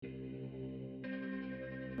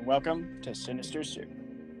Welcome to Sinister Soup,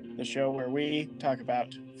 the show where we talk about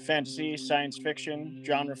fantasy, science fiction,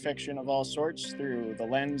 genre fiction of all sorts through the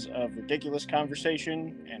lens of ridiculous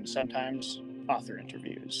conversation and sometimes author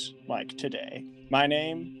interviews, like today. My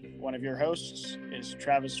name, one of your hosts, is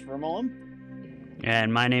Travis Vermeulen.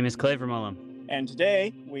 And my name is Clay Vermeulen. And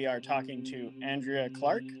today we are talking to Andrea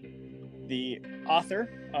Clark, the author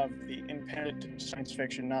of the independent science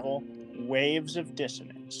fiction novel Waves of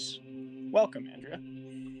Dissonance. Welcome, Andrea.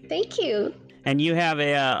 Thank you. And you have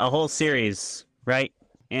a whole series, right,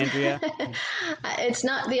 Andrea? It's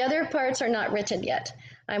not, the other parts are not written yet.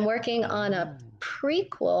 I'm working on a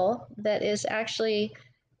prequel that is actually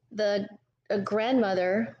a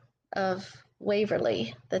grandmother of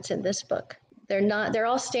Waverly that's in this book. They're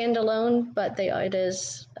all standalone, but it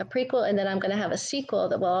is a prequel, and then I'm going to have a sequel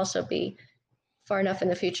that will also be far enough in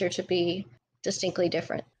the future to be distinctly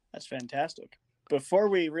different. That's fantastic. Before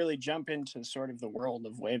we really jump into sort of the world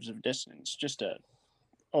of Waves of Dissonance, just a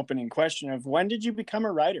opening question of when did you become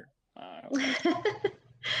a writer? I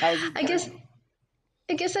guess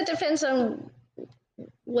that depends on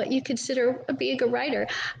what you consider being a writer.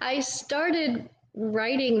 I started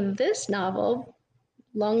writing this novel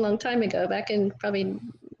long time ago, back in probably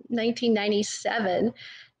 1997.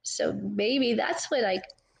 So maybe that's when I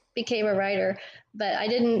became a writer, but I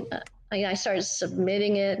didn't. I started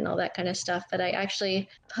submitting it and all that kind of stuff, but I actually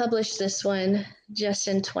published this one just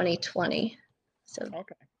in 2020. So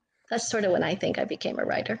okay. That's sort of when I think I became a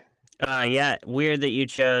writer. Yeah, weird that you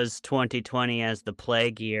chose 2020 as the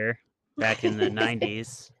plague year back in the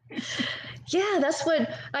 90s. Yeah, that's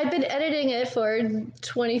what I've been editing it for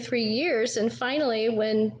 23 years. And finally,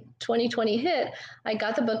 when 2020 hit, I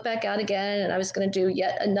got the book back out again, and I was going to do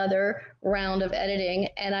yet another round of editing.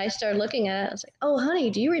 And I started looking at it. I was like, oh,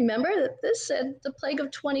 honey, do you remember that this said the plague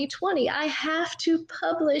of 2020? I have to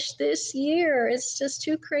publish this year. It's just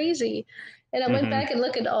too crazy. And I went back and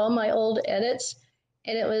looked at all my old edits,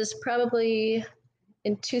 and it was probably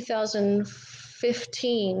in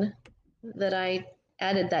 2015 that I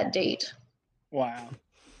added that date. Wow.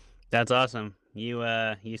 That's awesome. You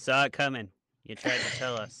saw it coming. You tried to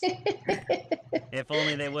tell us. If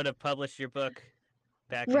only they would have published your book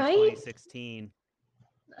back in 2016.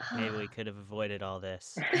 Maybe we could have avoided all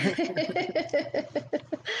this.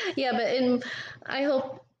 Yeah, but I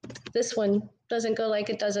hope this one doesn't go like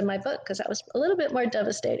it does in my book, because that was a little bit more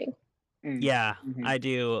devastating. Yeah, I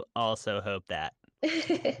do also hope that.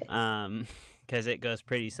 Because it goes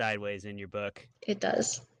pretty sideways in your book. It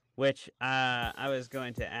does. Which I was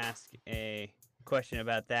going to ask a question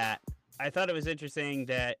about that. I thought it was interesting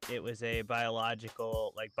that it was a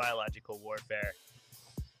biological warfare,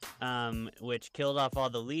 which killed off all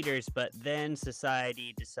the leaders, but then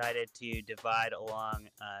society decided to divide along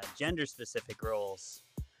gender-specific roles,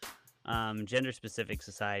 gender-specific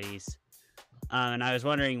societies. And I was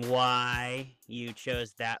wondering why you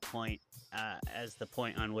chose that point as the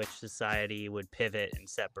point on which society would pivot and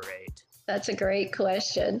separate. That's a great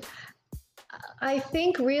question. I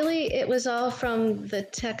think really it was all from the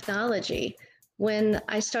technology. When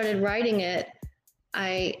I started writing it,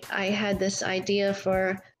 I had this idea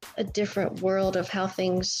for a different world of how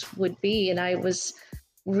things would be. And I was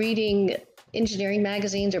reading engineering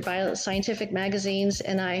magazines or scientific magazines,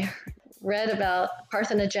 and I read about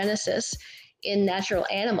parthenogenesis in natural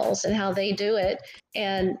animals and how they do it.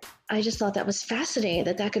 And I just thought that was fascinating,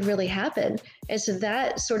 that could really happen. And so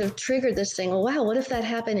that sort of triggered this thing, oh, wow, what if that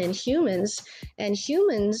happened in humans? And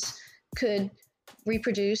humans could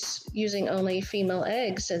reproduce using only female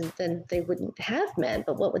eggs, and then they wouldn't have men.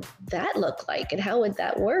 But what would that look like? And how would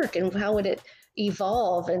that work? And how would it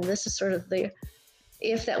evolve? And this is sort of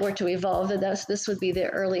if that were to evolve, then this would be the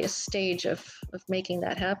earliest stage of making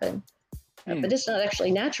that happen. But it's not actually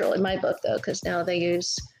natural in my book, though, because now they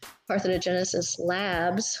use parthenogenesis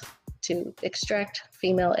labs to extract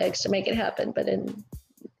female eggs to make it happen. But in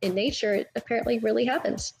nature, it apparently really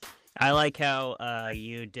happens. I like how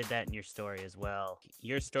you did that in your story as well.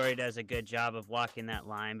 Your story does a good job of walking that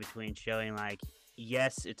line between showing, like,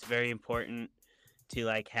 yes, it's very important to,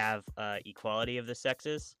 like, have equality of the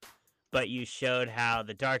sexes, but you showed how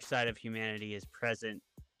the dark side of humanity is present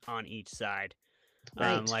on each side.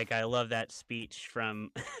 Right. Like, I love that speech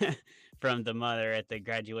from from the mother at the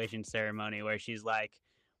graduation ceremony where she's like,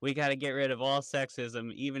 we got to get rid of all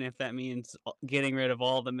sexism, even if that means getting rid of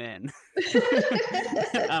all the men.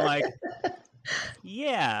 I'm like,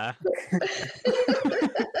 yeah.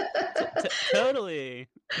 Totally.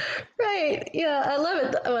 Right. Yeah, I love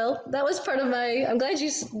it. Well, that was part of I'm glad you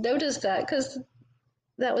noticed that, because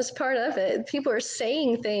that was part of it. People are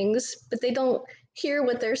saying things, but they don't hear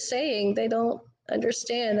what they're saying. They don't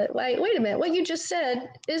understand that, wait a minute, what you just said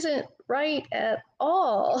isn't right at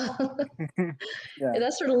all. Yeah. And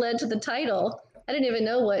that sort of led to the title. I didn't even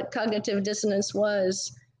know what cognitive dissonance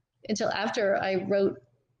was until after I wrote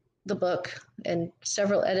the book and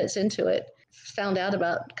several edits into it. Found out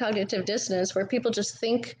about cognitive dissonance, where people just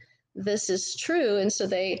think this is true, and so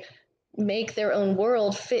they make their own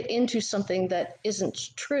world fit into something that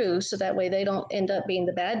isn't true, so that way they don't end up being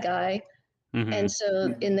the bad guy. Mm-hmm. And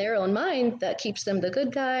so in their own mind, that keeps them the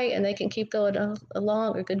good guy, and they can keep going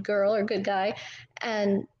along, or good girl or good guy,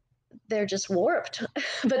 and they're just warped,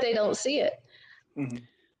 but they don't see it. Mm-hmm.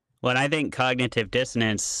 Well, I think cognitive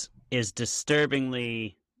dissonance is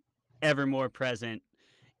disturbingly ever more present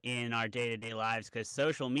in our day-to-day lives, because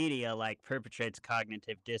social media like perpetrates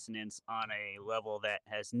cognitive dissonance on a level that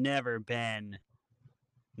has never been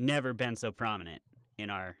so prominent in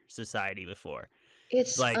our society before.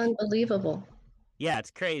 It's Like, unbelievable. yeah, it's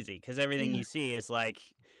crazy because everything Yeah. you see is like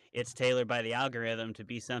it's tailored by the algorithm to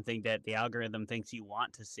be something that the algorithm thinks you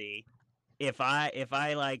want to see. If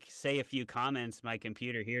I like say a few comments, my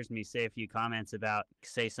computer hears me say a few comments about,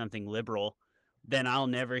 say, something liberal, then I'll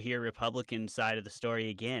never hear Republican side of the story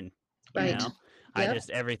again. You Right. know, Yep.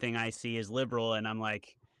 everything I see is liberal, and I'm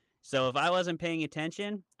like, so if I wasn't paying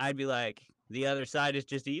attention, I'd be like, the other side is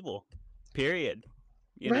just evil, period.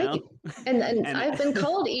 You Right. know, And and I've been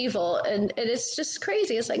called evil, and it's just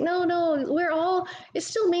crazy. It's like, no, it's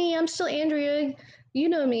still me. I'm still Andrea. You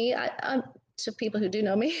know me. I'm to people who do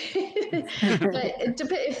know me. But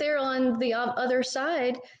if they're on the other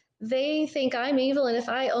side, they think I'm evil. And if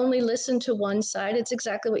I only listen to one side, it's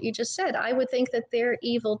exactly what you just said. I would think that they're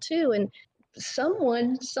evil too. And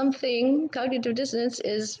something, cognitive dissonance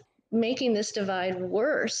is making this divide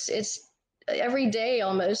worse. It's every day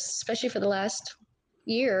almost, especially for the last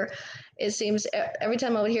year. It seems every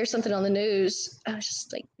time I would hear something on the news, I was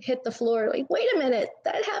just like hit the floor, like, wait a minute,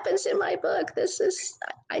 that happens in my book.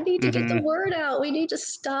 I need to get the word out. We need to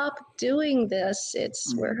stop doing this.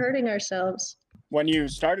 We're hurting ourselves. When you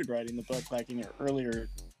started writing the book, like in your earlier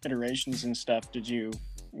iterations and stuff,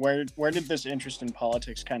 where did this interest in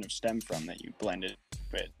politics kind of stem from that you blended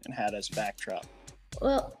with and had as a backdrop?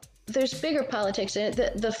 Well, there's bigger politics in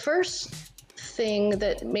it. The first thing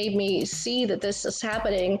that made me see that this is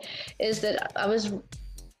happening is that I was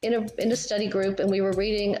in a study group, and we were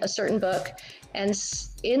reading a certain book, and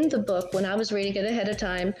in the book, when I was reading it ahead of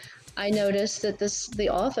time, I noticed that the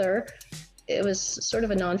author, it was sort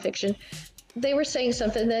of a nonfiction, they were saying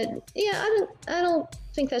something that, I don't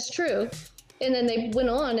think that's true. And then they went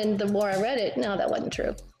on, and the more I read it, no, that wasn't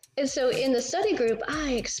true. And so in the study group,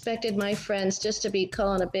 I expected my friends just to be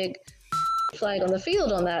calling a big flag on the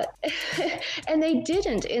field on that. And they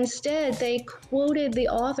didn't. Instead, they quoted the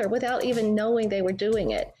author without even knowing they were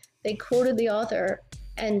doing it. They quoted the author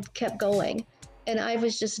and kept going. And I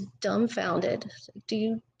was just dumbfounded.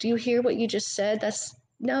 Do you hear what you just said?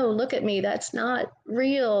 No, look at me. That's not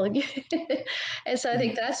real. And so I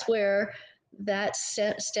think that's where that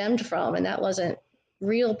stemmed from, and that wasn't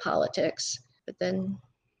real politics. But then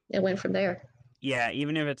it went from there. Yeah,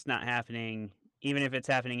 even if it's not happening, even if it's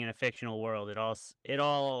happening in a fictional world, it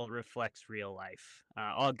all reflects real life.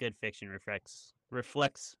 All good fiction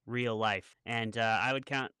reflects real life, and I would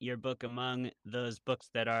count your book among those books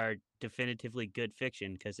that are definitively good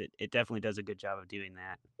fiction, because it definitely does a good job of doing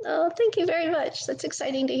that. Oh, thank you very much. That's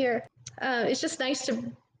exciting to hear. It's just nice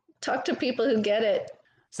to talk to people who get it.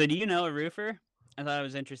 So, do you know a roofer? I thought it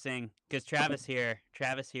was interesting because Travis here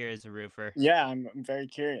is a roofer. Yeah, I'm very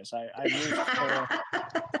curious. I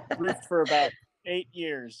roofed for about 8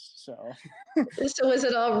 years, so. So was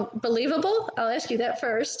it all believable? I'll ask you that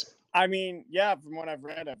first. I mean, yeah, from what I've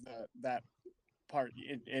read of that part,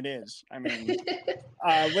 it is. I mean,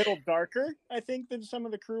 a little darker, I think, than some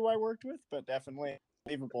of the crew I worked with, but definitely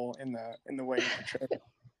believable in the way you portray it.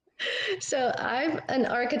 So I'm an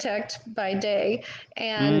architect by day,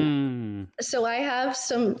 and so I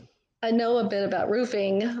know a bit about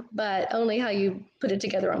roofing, but only how you put it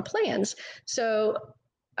together on plans. So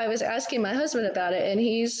I was asking my husband about it, and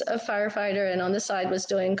he's a firefighter, and on the side was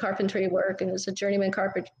doing carpentry work, and was a journeyman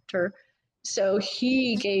carpenter. So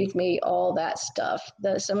he gave me all that stuff.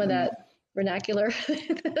 Some of that vernacular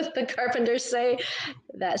the carpenters say,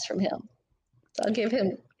 that's from him. So I'll give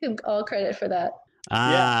him all credit for that.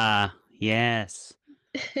 Yes.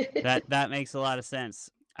 That makes a lot of sense.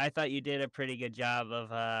 I thought you did a pretty good job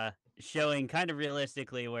of showing kind of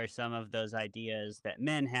realistically where some of those ideas that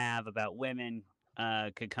men have about women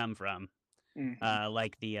could come from.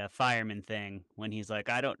 Like the fireman thing, when he's like,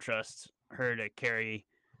 I don't trust her to carry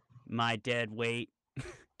my dead weight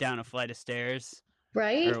down a flight of stairs,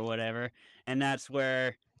 right, or whatever. And that's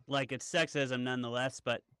where like it's sexism nonetheless,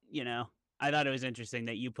 but you know, I thought it was interesting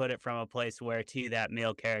that you put it from a place where to that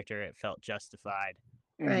male character it felt justified.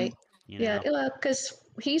 Right. You Yeah. know? Well, because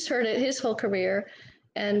he's heard it his whole career,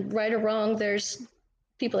 and right or wrong, there's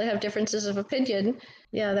people that have differences of opinion.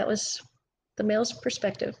 Yeah, that was the male's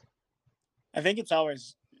perspective. I think it's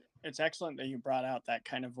excellent that you brought out that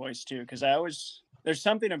kind of voice too, because there's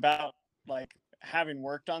something about like having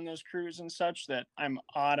worked on those crews and such that I'm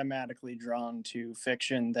automatically drawn to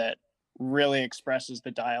fiction that really expresses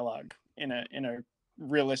the dialogue in a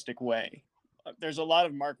realistic way. There's a lot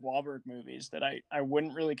of Mark Wahlberg movies that I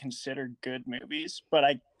wouldn't really consider good movies, but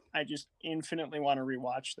I just infinitely want to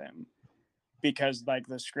rewatch them because like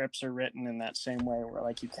the scripts are written in that same way where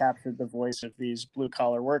like you captured the voice of these blue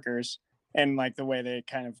collar workers and like the way they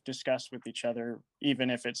kind of discuss with each other, even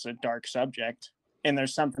if it's a dark subject. And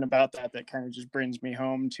there's something about that that kind of just brings me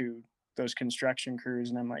home to those construction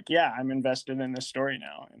crews. And I'm like, yeah, I'm invested in this story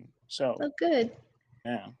now. And so, Oh, good.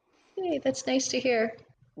 yeah. Hey, that's nice to hear.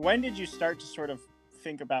 When did you start to sort of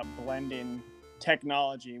think about blending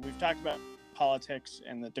technology? We've talked about politics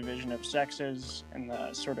and the division of sexes and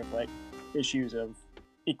the sort of like issues of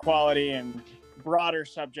equality and broader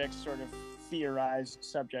subjects, sort of theorized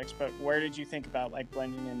subjects, but where did you think about like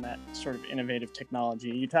blending in that sort of innovative technology?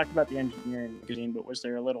 You talked about the engineering magazine, but was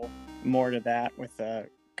there a little more to that with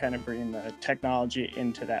kind of bringing the technology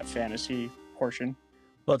into that fantasy portion?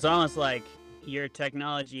 Well, it's almost like your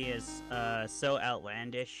technology is so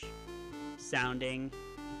outlandish sounding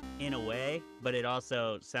in a way, but it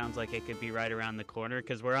also sounds like it could be right around the corner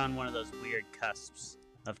because we're on one of those weird cusps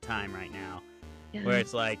of time right now where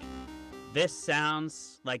it's like this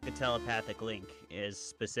sounds like the telepathic link is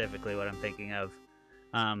specifically what I'm thinking of.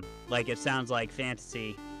 Like it sounds like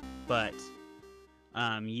fantasy, but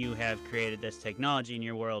you have created this technology in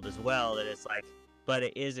your world as well that it's like, but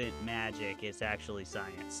it isn't magic, it's actually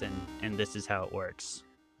science, and this is how it works.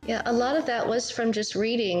 Yeah, a lot of that was from just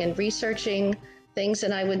reading and researching things,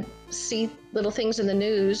 and I would see little things in the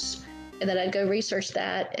news, and then I'd go research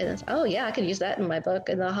that, and oh yeah, I could use that in my book.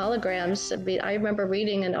 And the holograms, I remember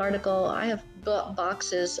reading an article. I have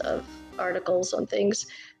boxes of articles on things,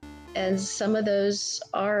 and some of those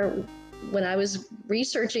are, when I was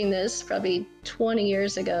researching this probably 20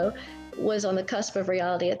 years ago, was on the cusp of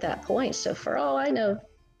reality at that point. So for all I know,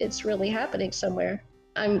 it's really happening somewhere.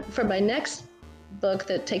 I'm for my next book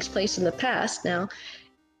that takes place in the past now.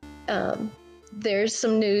 There's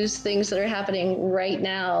some news things that are happening right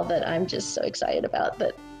now that I'm just so excited about.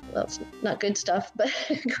 But well, it's not good stuff, but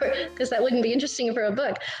because that wouldn't be interesting for a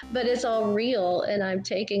book. But it's all real, and I'm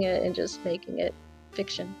taking it and just making it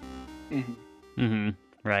fiction.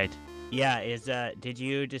 Right. Yeah, did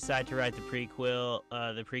you decide to write the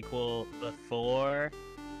prequel before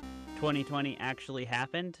 2020 actually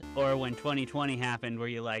happened? Or when 2020 happened, were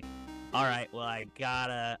you like, all right, well, I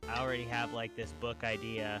already have like this book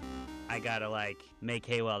idea. I gotta like make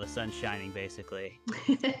hay while the sun's shining, basically.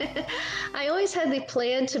 I always had the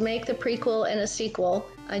plan to make the prequel and a sequel.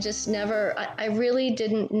 I really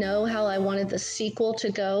didn't know how I wanted the sequel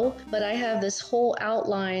to go, but I have this whole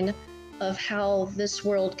outline of how this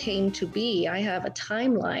world came to be. I have a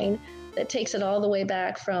timeline that takes it all the way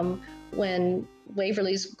back from when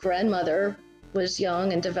Waverly's grandmother was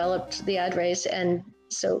young and developed the ad race. And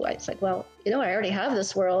so it's like, well, I already have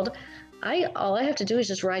this world. All I have to do is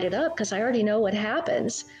just write it up because I already know what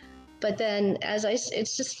happens. But then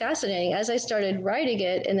it's just fascinating. As I started writing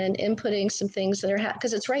it and then inputting some things that are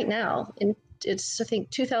because it's right now. And it's, I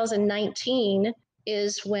think, 2019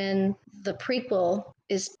 is when the prequel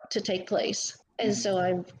is to take place. And so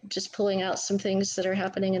I'm just pulling out some things that are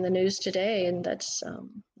happening in the news today, and that's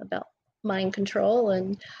about mind control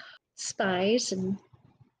and spies and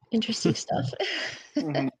interesting stuff.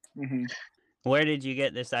 Where did you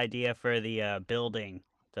get this idea for the building,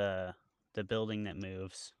 the building that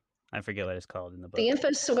moves? I forget what it's called in the book. The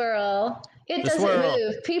info swirl. It doesn't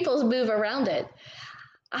move. People move around it.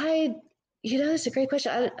 That's a great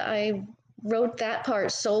question. I wrote that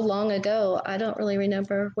part so long ago. I don't really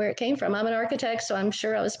remember where it came from. I'm an architect, so I'm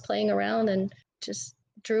sure I was playing around and just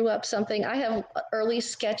drew up something. I have early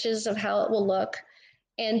sketches of how it will look.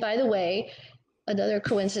 And by the way, another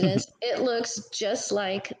coincidence, it looks just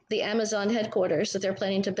like the Amazon headquarters that they're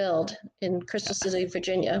planning to build in Crystal City,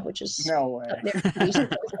 Virginia, which is no way.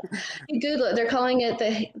 You Google it. They're calling it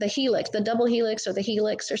the helix, the double helix or the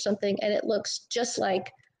helix or something. And it looks just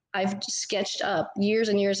like I've sketched up years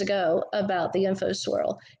and years ago about the info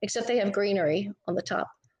swirl, except they have greenery on the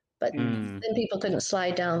top. But then people couldn't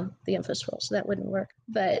slide down the info swirl, so that wouldn't work.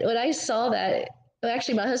 But when I saw that,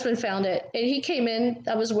 actually my husband found it, and he came in,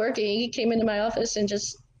 I was working, he came into my office and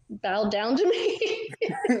just bowed down to me.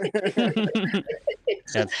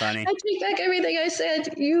 That's funny. I take back everything I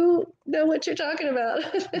said. You know what you're talking about.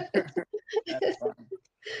 That's fun.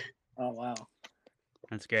 Oh wow.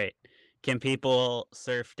 That's great. Can people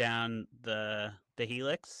surf down the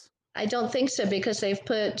helix? I don't think so because they've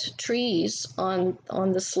put trees on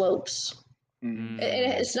the slopes. Mm.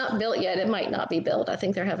 It's not built yet. It might not be built. I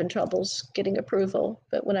think they're having troubles getting approval.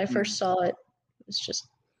 But when I first saw it, it was just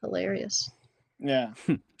hilarious. Yeah.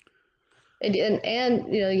 And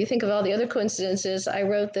you know, you think of all the other coincidences. I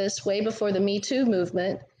wrote this way before the Me Too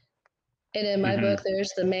movement, and in my book,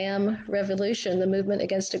 there's the MAM revolution, the movement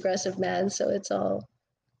against aggressive men. So it's all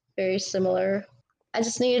very similar. I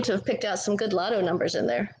just needed to have picked out some good lotto numbers in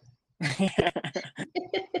there.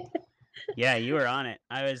 Yeah, you were on it.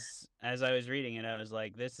 As I was reading it, I was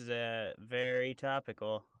like, this is a very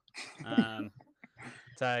topical.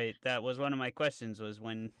 So that was one of my questions was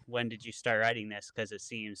when did you start writing this? Because it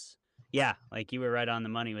seems, yeah, like you were right on the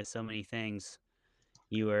money with so many things.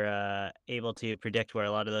 You were able to predict where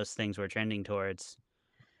a lot of those things were trending towards,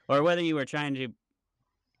 or whether you were trying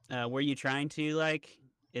to, were you trying to like,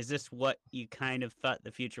 is this what you kind of thought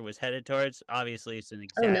the future was headed towards? Obviously, it's an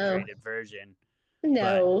Oh, no. exaggerated version.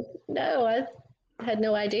 No, I had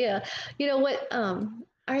no idea. You know what?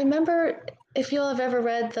 I remember if you'll have ever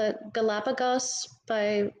read the Galapagos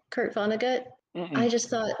by Kurt Vonnegut. I just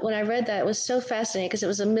thought when I read that it was so fascinating because it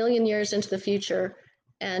was a million years into the future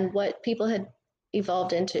and what people had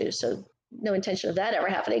evolved into. So no intention of that ever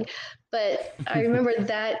happening. But I remember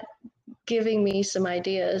that giving me some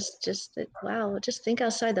ideas, just that, wow, just think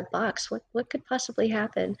outside the box. What could possibly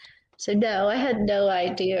happen? So no, I had no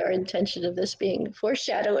idea or intention of this being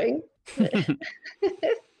foreshadowing.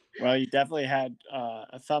 Well, you definitely had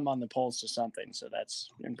a thumb on the pulse of something, so that's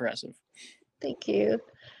impressive. Thank you.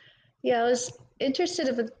 Yeah, I was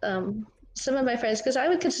interested with some of my friends because I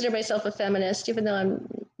would consider myself a feminist, even though I'm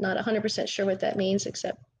not 100% sure what that means,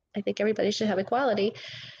 except I think everybody should have equality.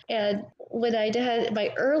 And when I did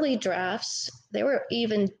my early drafts, they were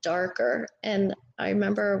even darker. And I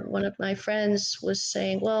remember one of my friends was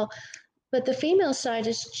saying, well, but the female side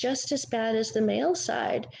is just as bad as the male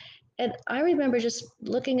side. And I remember just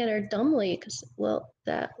looking at her dumbly because, well,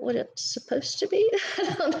 that what it's supposed to be.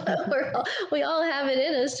 I don't know. We all have it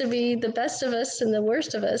in us to be the best of us and the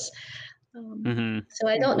worst of us. So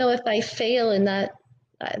I don't know if I fail in that.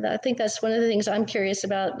 I think that's one of the things I'm curious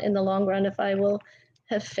about in the long run, if I will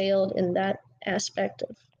have failed in that aspect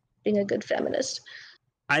of being a good feminist.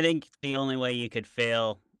 I think the only way you could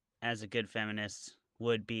fail as a good feminist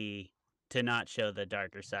would be to not show the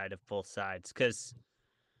darker side of both sides. Because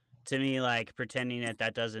to me, like pretending that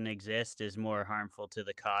that doesn't exist is more harmful to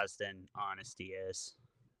the cause than honesty is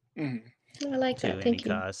I like to that. any Thank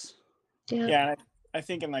you. cause. Yeah, I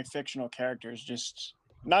think in like fictional characters, just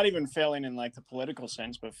not even failing in like the political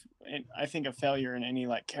sense, but I think a failure in any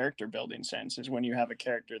like character building sense is when you have a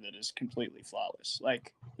character that is completely flawless.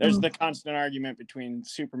 Like there's the constant argument between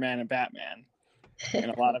Superman and Batman.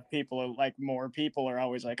 And a lot of people, like more people, are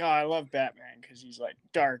always like, "Oh, I love Batman because he's like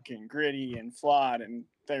dark and gritty and flawed." And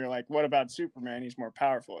they're like, "What about Superman? He's more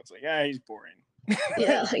powerful." It's like, yeah, he's boring.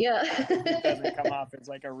 Yeah. It doesn't come off as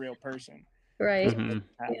like a real person. Right.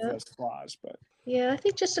 Have those flaws, but yeah, I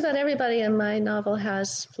think just about everybody in my novel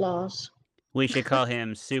has flaws. We should call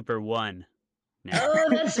him Super One. No. Oh,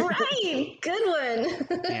 that's right. Good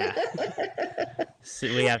one. Yeah. So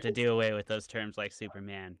we have to do away with those terms like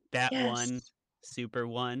Superman. Bat Yes. One, Super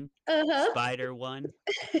One, Uh-huh. Spider One,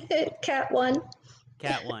 Cat one.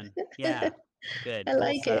 Cat One. Yeah. Good. I Both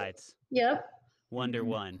like sides. it. Yep. Wonder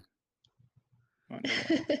One.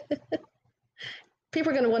 People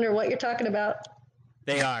are going to wonder what you're talking about.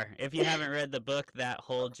 They are. If you haven't read the book, that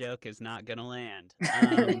whole joke is not going to land.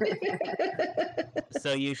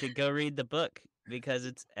 So you should go read the book because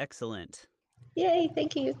it's excellent. Yay,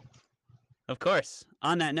 thank you. Of course.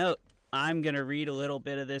 On that note, I'm going to read a little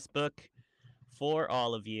bit of this book for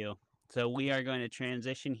all of you. So we are going to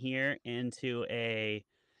transition here into a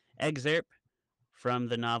excerpt from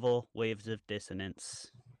the novel Waves of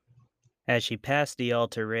Dissonance. As she passed the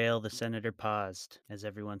altar rail, the senator paused, as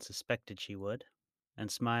everyone suspected she would, and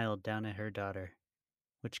smiled down at her daughter,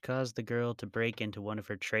 which caused the girl to break into one of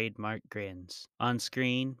her trademark grins. On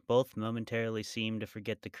screen, both momentarily seemed to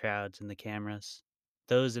forget the crowds and the cameras.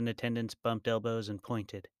 Those in attendance bumped elbows and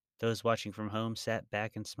pointed. Those watching from home sat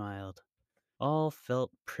back and smiled. All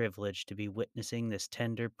felt privileged to be witnessing this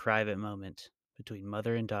tender, private moment between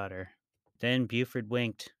mother and daughter. Then Buford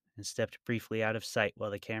winked and stepped briefly out of sight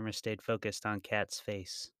while the camera stayed focused on Kat's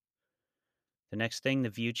face. The next thing, the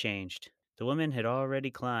view changed. The woman had already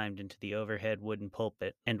climbed into the overhead wooden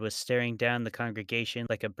pulpit and was staring down the congregation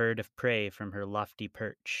like a bird of prey from her lofty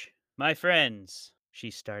perch. "My friends," she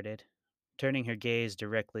started, turning her gaze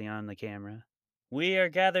directly on the camera, "we are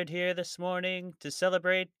gathered here this morning to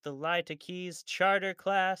celebrate the Lita Keys charter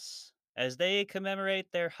class as they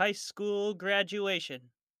commemorate their high school graduation,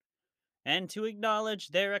 and to acknowledge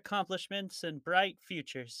their accomplishments and bright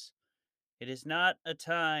futures. It is not a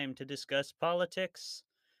time to discuss politics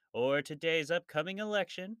or today's upcoming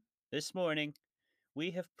election. This morning,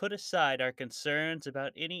 we have put aside our concerns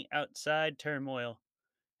about any outside turmoil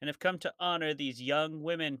and have come to honor these young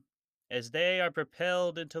women as they are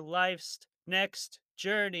propelled into life's next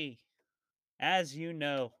journey. As you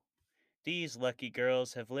know, these lucky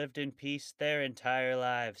girls have lived in peace their entire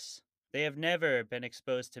lives. They have never been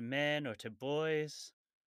exposed to men or to boys.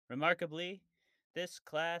 Remarkably, this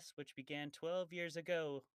class, which began 12 years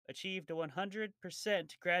ago, achieved a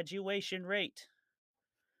 100% graduation rate.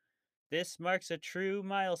 This marks a true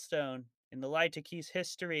milestone in the Lytake's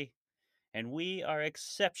history, and we are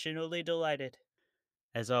exceptionally delighted."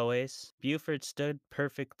 As always, Buford stood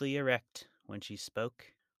perfectly erect when she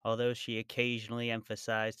spoke. Although she occasionally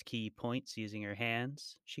emphasized key points using her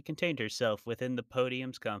hands, she contained herself within the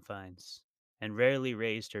podium's confines and rarely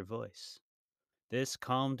raised her voice. This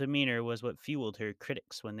calm demeanor was what fueled her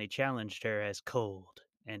critics when they challenged her as cold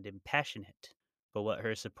and impassionate, but what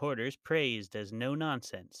her supporters praised as no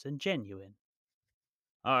nonsense and genuine.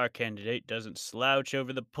 "Our candidate doesn't slouch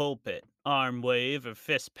over the pulpit, arm wave, or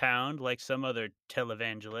fist pound like some other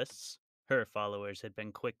televangelists," her followers had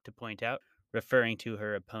been quick to point out, referring to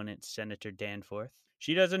her opponent, Senator Danforth.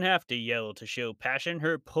 "She doesn't have to yell to show passion.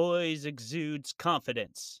 Her poise exudes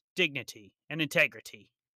confidence, dignity, and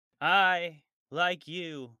integrity. I, like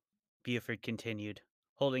you," Buford continued,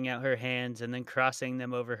 holding out her hands and then crossing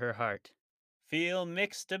them over her heart, "feel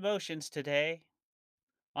mixed emotions today.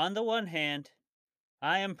 On the one hand,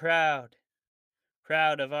 I am proud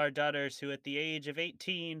of our daughters who, at the age of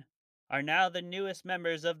 18, are now the newest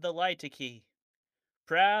members of the Lytake.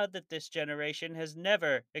 Proud that this generation has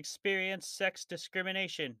never experienced sex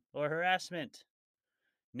discrimination or harassment,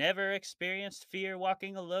 never experienced fear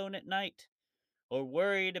walking alone at night, or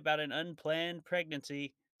worried about an unplanned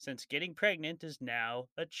pregnancy, since getting pregnant is now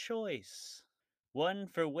a choice, one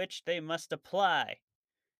for which they must apply,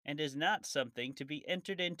 and is not something to be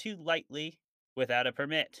entered into lightly without a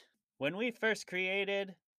permit. When we first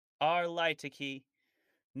created our Lytake,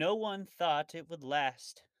 no one thought it would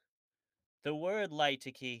last. The word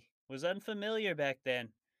Lytake was unfamiliar back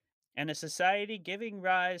then, and a society giving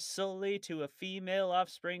rise solely to a female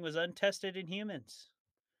offspring was untested in humans.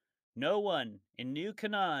 No one in New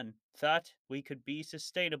Canaan thought we could be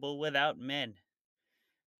sustainable without men.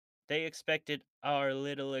 They expected our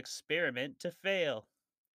little experiment to fail,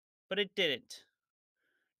 but it didn't.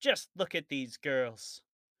 Just look at these girls.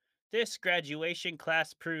 This graduation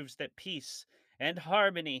class proves that peace and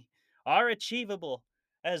harmony are achievable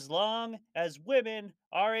as long as women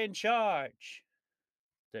are in charge."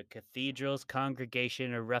 The cathedral's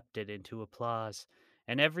congregation erupted into applause,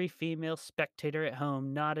 and every female spectator at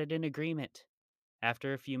home nodded in agreement.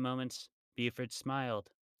 After a few moments, Buford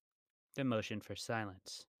smiled, then motioned for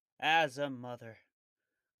silence. "As a mother,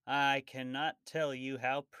 I cannot tell you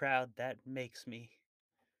how proud that makes me.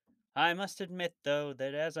 I must admit, though,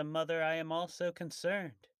 that as a mother I am also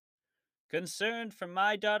concerned. Concerned for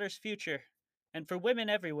my daughter's future, and for women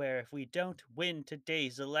everywhere if we don't win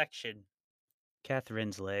today's election."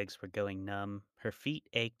 Catherine's legs were going numb, her feet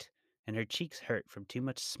ached, and her cheeks hurt from too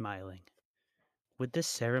much smiling. Would this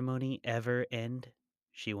ceremony ever end?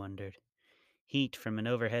 She wondered. Heat from an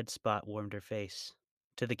overhead spot warmed her face.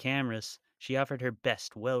 To the cameras, she offered her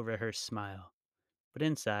best, well-rehearsed smile, but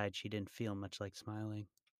inside she didn't feel much like smiling.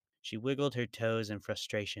 She wiggled her toes in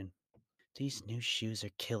frustration. "These new shoes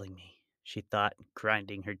are killing me," she thought,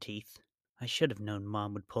 grinding her teeth. "I should have known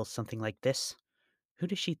Mom would pull something like this. Who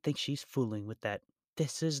does she think she's fooling with that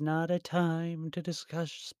 'this is not a time to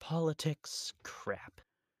discuss politics' crap?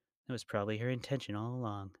 That was probably her intention all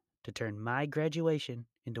along, to turn my graduation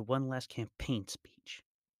into one last campaign speech."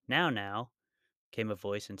 Now, came a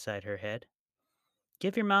voice inside her head.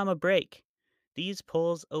 "Give your mom a break. These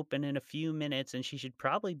polls open in a few minutes and she should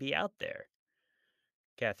probably be out there."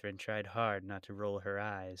 Catherine tried hard not to roll her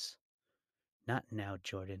eyes. "Not now,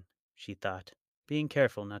 Jordan," she thought, being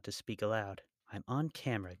careful not to speak aloud. "I'm on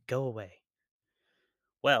camera. Go away."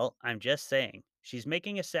 "Well, I'm just saying, she's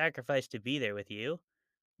making a sacrifice to be there with you.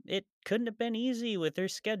 It couldn't have been easy with her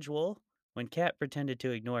schedule." When Kat pretended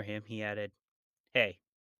to ignore him, he added, "Hey,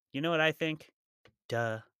 you know what I think?"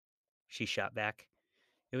 "Duh," she shot back.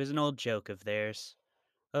 It was an old joke of theirs.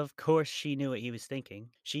 Of course, she knew what he was thinking.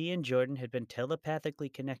 She and Jordan had been telepathically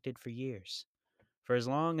connected for years, for as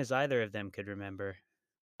long as either of them could remember.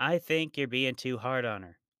 I think you're being too hard on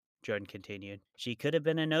her, Jordan continued. She could have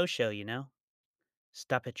been a no-show, you know?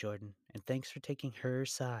 Stop it, Jordan, and thanks for taking her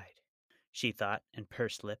side, she thought and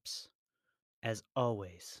pursed lips. As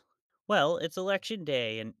always. Well, it's election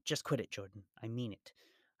day, and just quit it, Jordan. I mean it.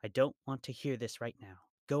 I don't want to hear this right now.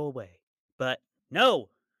 Go away. But no!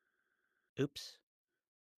 Oops.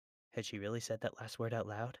 Had she really said that last word out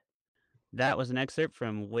loud? That was an excerpt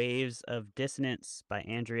from Waves of Dissonance by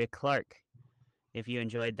Andrea Clark. If you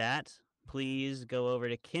enjoyed that, please go over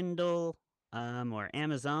to Kindle or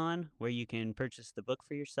Amazon where you can purchase the book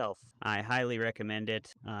for yourself. I highly recommend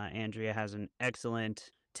it. Andrea has an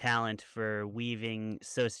excellent talent for weaving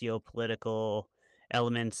socio-political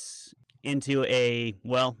elements into a,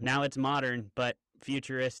 well, now it's modern, but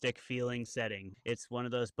futuristic feeling setting. It's one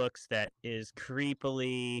of those books that is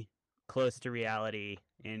creepily close to reality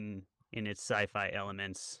in its sci-fi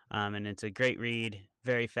elements. And it's a great read,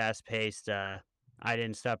 very fast-paced. I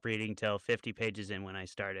didn't stop reading till 50 pages in when I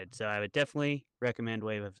started, so I would definitely recommend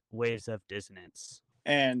Waves of Dissonance.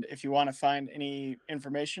 And if you want to find any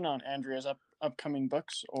information on Andrea's upcoming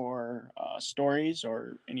books or stories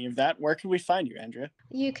or any of that, where can we find you, Andrea?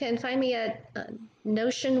 You can find me at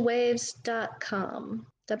notionwaves.com,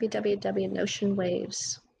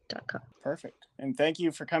 www.notionwaves.com. Perfect. And thank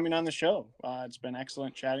you for coming on the show. It's been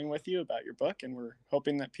excellent chatting with you about your book, and we're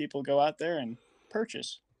hoping that people go out there and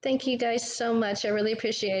purchase. Thank you guys so much. I really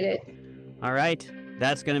appreciate it. All right.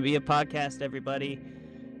 That's going to be a podcast, everybody.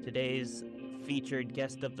 Today's featured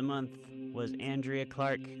guest of the month was Andrea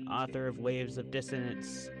Clark, author of Waves of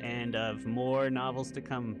Dissonance and of more novels to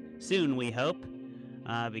come soon, we hope,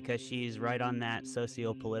 because she's right on that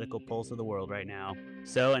socio-political pulse of the world right now.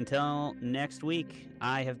 So until next week,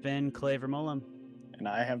 I have been Clay Vermolum. And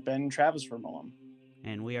I have been Travis Vermolum.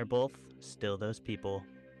 And we are both still those people.